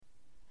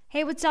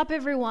Hey, what's up,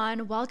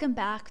 everyone? Welcome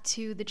back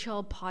to the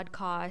Chill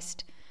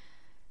Podcast.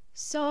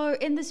 So,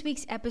 in this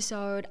week's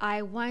episode,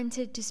 I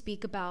wanted to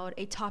speak about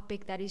a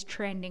topic that is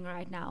trending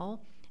right now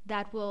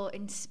that will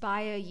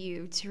inspire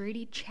you to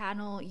really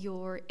channel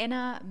your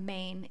inner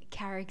main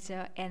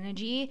character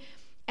energy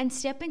and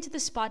step into the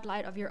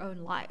spotlight of your own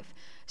life.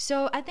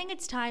 So, I think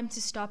it's time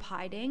to stop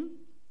hiding,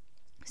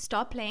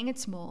 stop playing it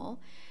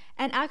small,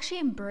 and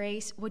actually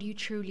embrace what you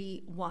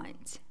truly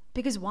want.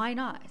 Because why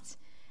not?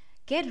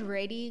 Get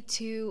ready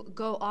to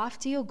go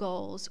after your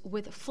goals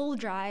with full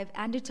drive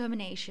and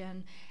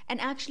determination and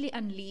actually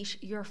unleash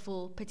your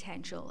full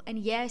potential. And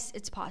yes,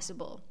 it's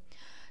possible.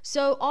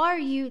 So, are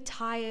you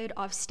tired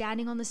of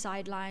standing on the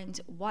sidelines,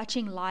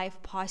 watching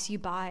life pass you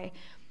by?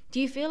 Do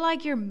you feel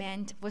like you're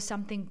meant for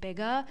something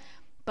bigger,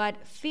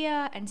 but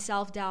fear and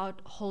self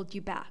doubt hold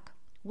you back?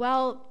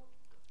 Well,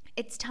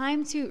 it's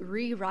time to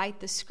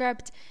rewrite the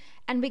script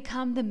and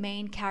become the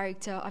main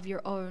character of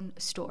your own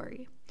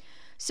story.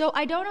 So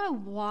I don't know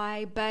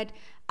why, but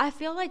I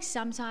feel like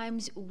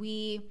sometimes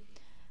we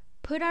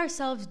put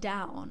ourselves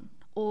down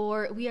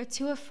or we are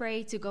too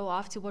afraid to go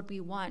after what we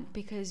want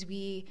because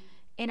we,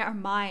 in our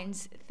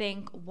minds,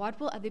 think,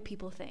 what will other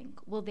people think?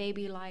 Will they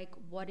be like,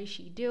 what is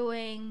she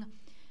doing?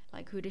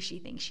 Like, who does she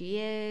think she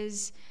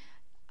is?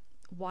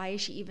 Why is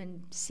she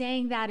even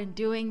saying that and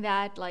doing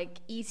that? Like,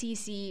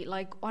 etc.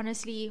 Like,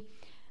 honestly,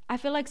 I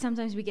feel like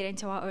sometimes we get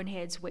into our own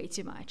heads way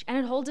too much and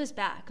it holds us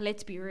back.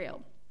 Let's be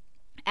real.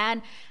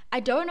 And I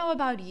don't know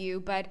about you,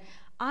 but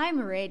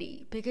I'm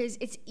ready because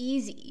it's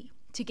easy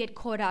to get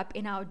caught up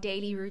in our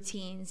daily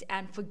routines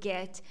and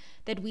forget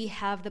that we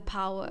have the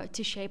power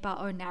to shape our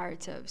own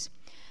narratives.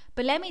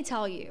 But let me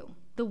tell you,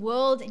 the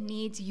world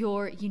needs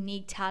your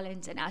unique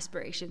talents and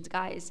aspirations,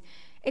 guys.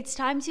 It's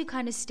time to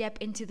kind of step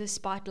into the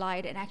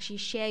spotlight and actually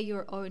share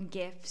your own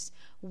gifts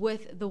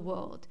with the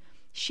world.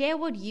 Share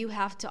what you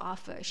have to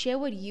offer. Share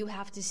what you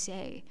have to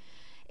say.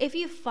 If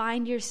you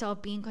find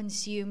yourself being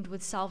consumed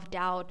with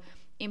self-doubt,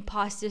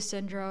 imposter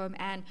syndrome,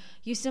 and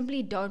you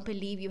simply don't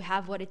believe you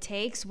have what it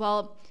takes,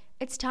 well,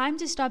 it's time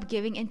to stop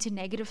giving into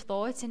negative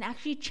thoughts and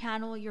actually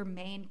channel your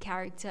main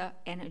character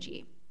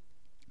energy.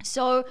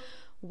 So,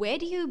 where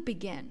do you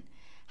begin?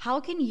 How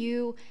can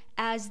you,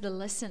 as the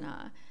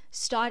listener,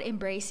 start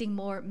embracing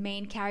more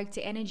main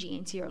character energy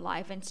into your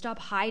life and stop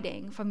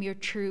hiding from your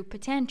true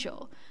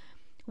potential?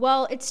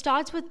 Well, it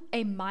starts with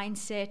a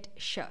mindset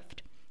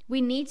shift. We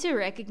need to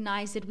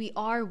recognize that we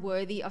are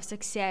worthy of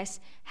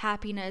success,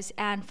 happiness,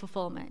 and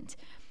fulfillment.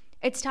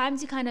 It's time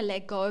to kind of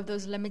let go of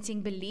those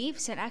limiting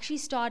beliefs and actually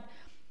start,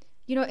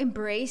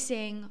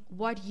 embracing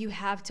what you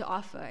have to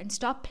offer and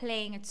stop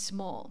playing it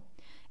small.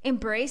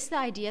 Embrace the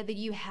idea that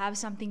you have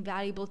something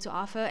valuable to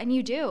offer, and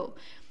you do.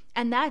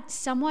 And that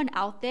someone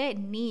out there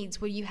needs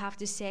what you have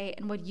to say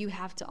and what you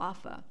have to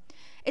offer.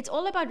 It's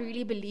all about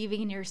really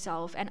believing in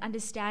yourself and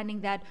understanding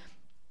that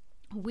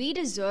we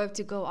deserve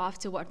to go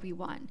after what we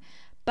want.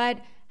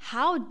 But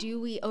how do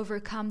we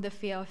overcome the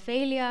fear of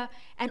failure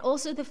and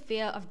also the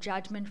fear of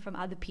judgment from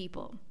other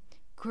people?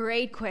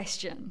 Great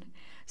question.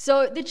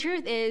 So the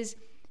truth is,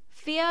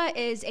 fear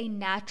is a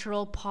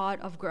natural part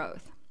of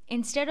growth.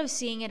 Instead of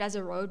seeing it as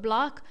a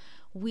roadblock,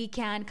 we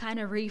can kind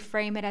of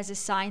reframe it as a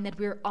sign that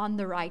we're on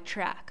the right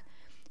track.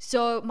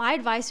 So my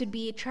advice would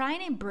be try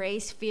and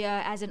embrace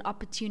fear as an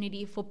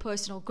opportunity for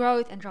personal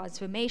growth and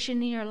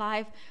transformation in your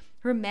life.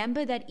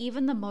 Remember that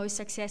even the most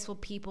successful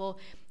people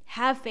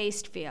have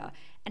faced fear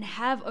and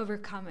have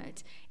overcome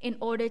it in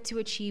order to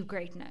achieve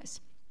greatness.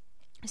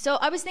 So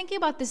I was thinking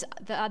about this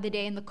the other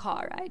day in the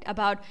car, right?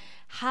 About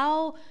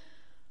how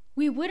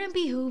we wouldn't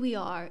be who we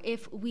are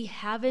if we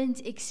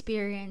haven't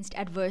experienced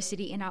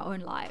adversity in our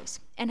own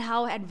lives, and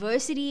how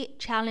adversity,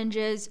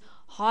 challenges,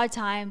 hard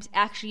times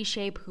actually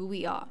shape who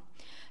we are.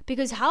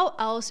 Because how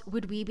else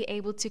would we be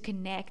able to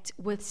connect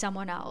with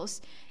someone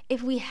else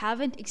if we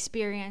haven't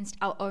experienced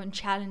our own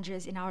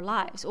challenges in our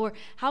lives? Or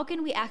how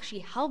can we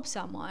actually help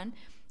someone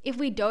if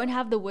we don't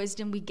have the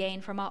wisdom we gain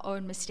from our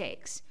own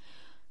mistakes?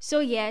 So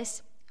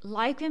yes,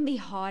 life can be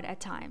hard at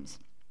times.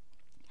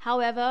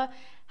 However,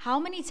 how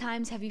many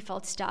times have you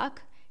felt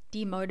stuck,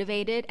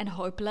 demotivated, and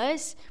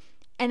hopeless?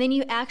 And then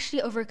you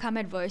actually overcome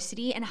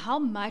adversity, and how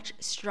much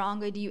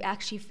stronger do you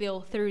actually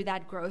feel through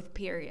that growth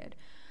period?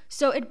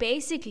 So it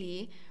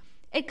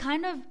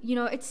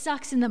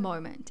sucks in the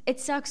moment. It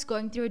sucks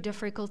going through a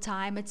difficult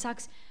time. It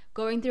sucks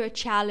going through a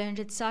challenge.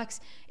 It sucks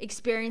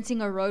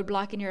experiencing a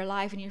roadblock in your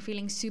life and you're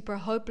feeling super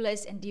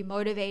hopeless and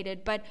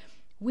demotivated. But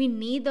we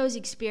need those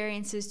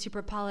experiences to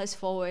propel us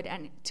forward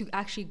and to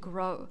actually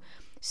grow.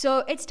 So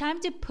it's time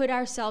to put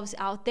ourselves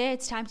out there.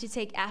 It's time to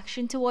take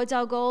action towards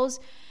our goals.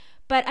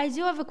 But I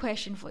do have a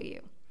question for you.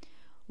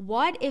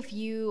 What if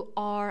you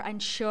are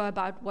unsure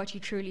about what you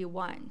truly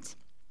want?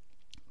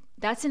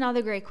 That's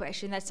another great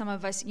question that some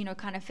of us,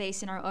 kind of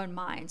face in our own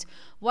minds.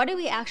 What do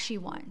we actually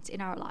want in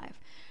our life?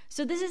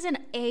 So this is an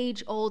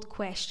age-old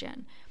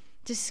question.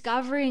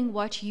 Discovering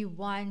what you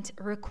want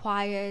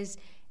requires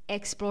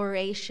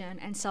exploration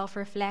and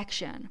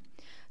self-reflection.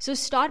 So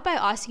start by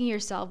asking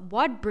yourself,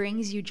 what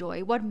brings you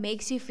joy? What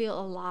makes you feel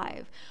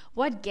alive?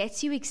 What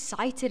gets you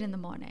excited in the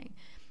morning?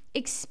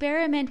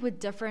 Experiment with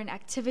different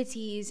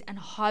activities and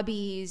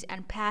hobbies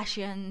and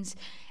passions.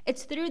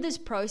 It's through this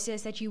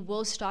process that you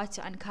will start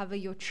to uncover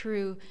your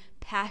true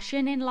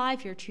passion in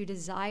life, your true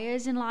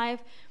desires in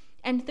life.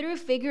 And through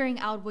figuring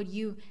out what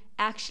you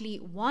actually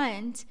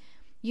want,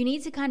 you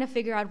need to kind of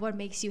figure out what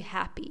makes you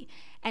happy.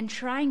 And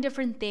trying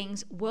different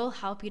things will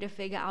help you to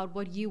figure out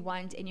what you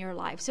want in your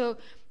life. So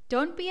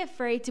don't be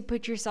afraid to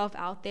put yourself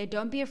out there.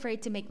 Don't be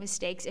afraid to make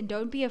mistakes, and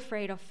don't be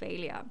afraid of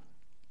failure.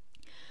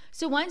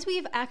 So once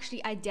we've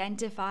actually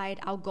identified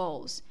our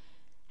goals,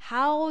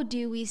 how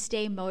do we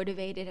stay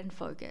motivated and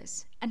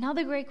focused?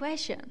 Another great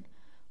question.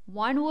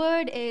 One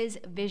word is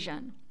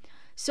vision.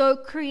 So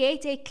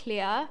create a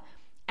clear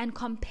and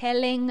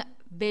compelling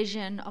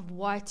vision of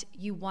what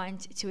you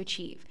want to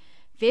achieve.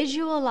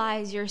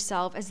 Visualize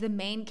yourself as the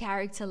main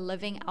character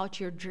living out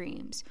your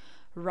dreams.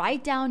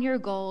 Write down your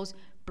goals,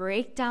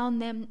 break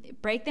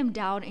them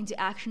down into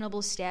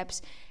actionable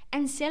steps,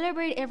 and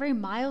celebrate every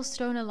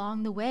milestone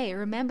along the way.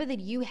 Remember that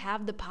you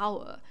have the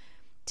power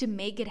to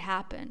make it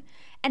happen.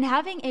 And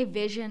having a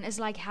vision is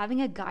like having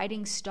a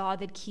guiding star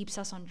that keeps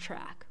us on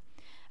track.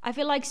 I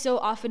feel like so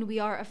often we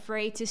are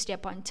afraid to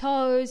step on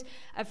toes,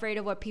 afraid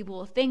of what people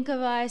will think of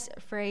us,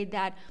 afraid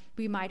that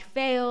we might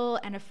fail,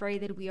 and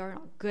afraid that we are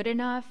not good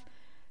enough.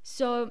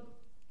 So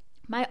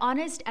my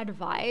honest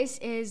advice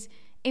is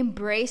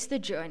embrace the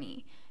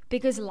journey,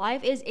 because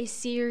life is a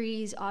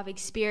series of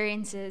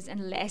experiences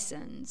and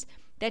lessons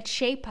that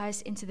shape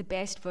us into the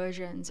best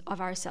versions of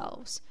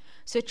ourselves.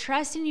 So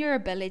trust in your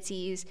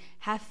abilities,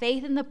 have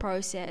faith in the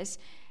process,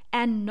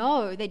 and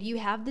know that you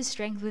have the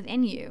strength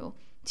within you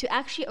to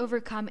actually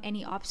overcome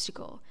any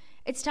obstacle.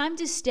 It's time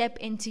to step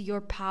into your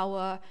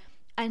power,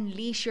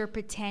 unleash your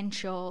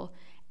potential,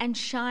 and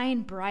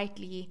shine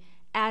brightly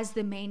as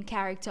the main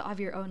character of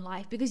your own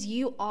life, because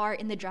you are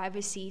in the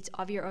driver's seat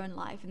of your own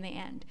life in the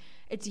end.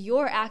 It's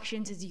your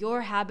actions, it's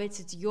your habits,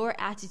 it's your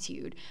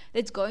attitude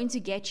that's going to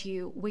get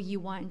you where you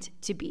want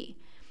to be.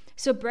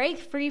 So break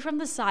free from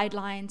the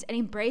sidelines and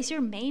embrace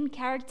your main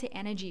character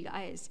energy,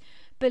 guys.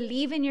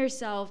 Believe in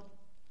yourself,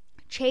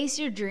 chase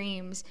your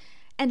dreams,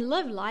 and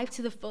live life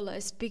to the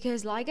fullest,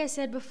 because like I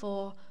said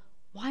before,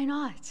 why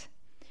not?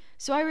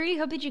 So I really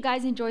hope that you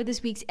guys enjoyed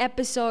this week's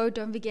episode.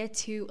 Don't forget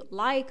to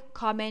like,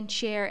 comment,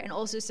 share, and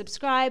also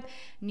subscribe.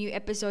 New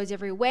episodes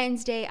every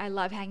Wednesday. I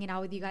love hanging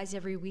out with you guys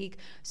every week.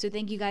 So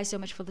thank you guys so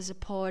much for the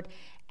support,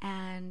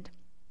 and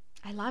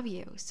I love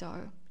you.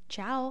 So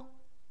ciao.